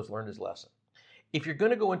Jeff Bezos learned his lesson, if you're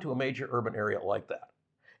going to go into a major urban area like that,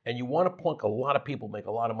 and you want to plunk a lot of people, make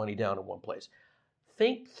a lot of money down in one place,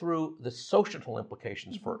 think through the social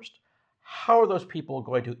implications first. How are those people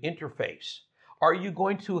going to interface? Are you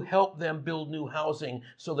going to help them build new housing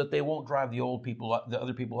so that they won't drive the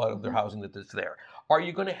other people out of their housing that's there? Are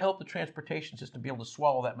you going to help the transportation system be able to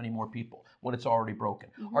swallow that many more people when it's already broken?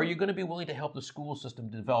 Are you going to be willing to help the school system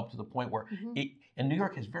develop to the point where and New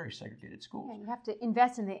York has very segregated schools. Yeah, you have to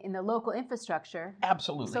invest in the local infrastructure.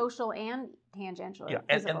 Absolutely. Social and tangential. Yeah,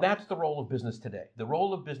 and that's the role of business today. The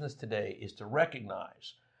role of business today is to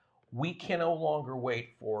recognize we can no longer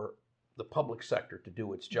wait for the public sector to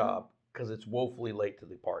do its job because it's woefully late to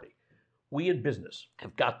the party. We in business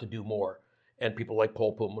have got to do more. And people like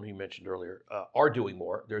Paul Pullman, who you mentioned earlier, are doing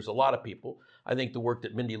more. There's a lot of people. I think the work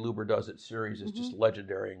that Mindy Luber does at Ceres is just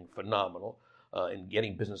legendary and phenomenal in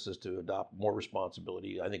getting businesses to adopt more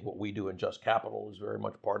responsibility. I think what we do in Just Capital is very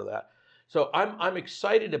much part of that. So I'm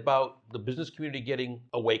excited about the business community getting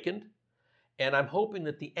awakened. And I'm hoping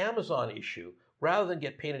that the Amazon issue, rather than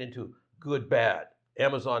get painted into good, bad,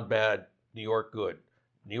 Amazon bad, New York good,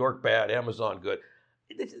 New York bad, Amazon good,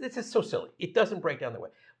 it's just so silly. It doesn't break down that way.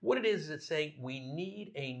 What it is it's saying we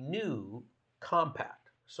need a new compact,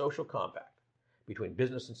 social compact between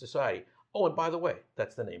business and society. Oh, and by the way,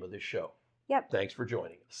 that's the name of this show. Yep. Thanks for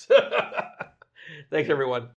joining us. Thanks, everyone.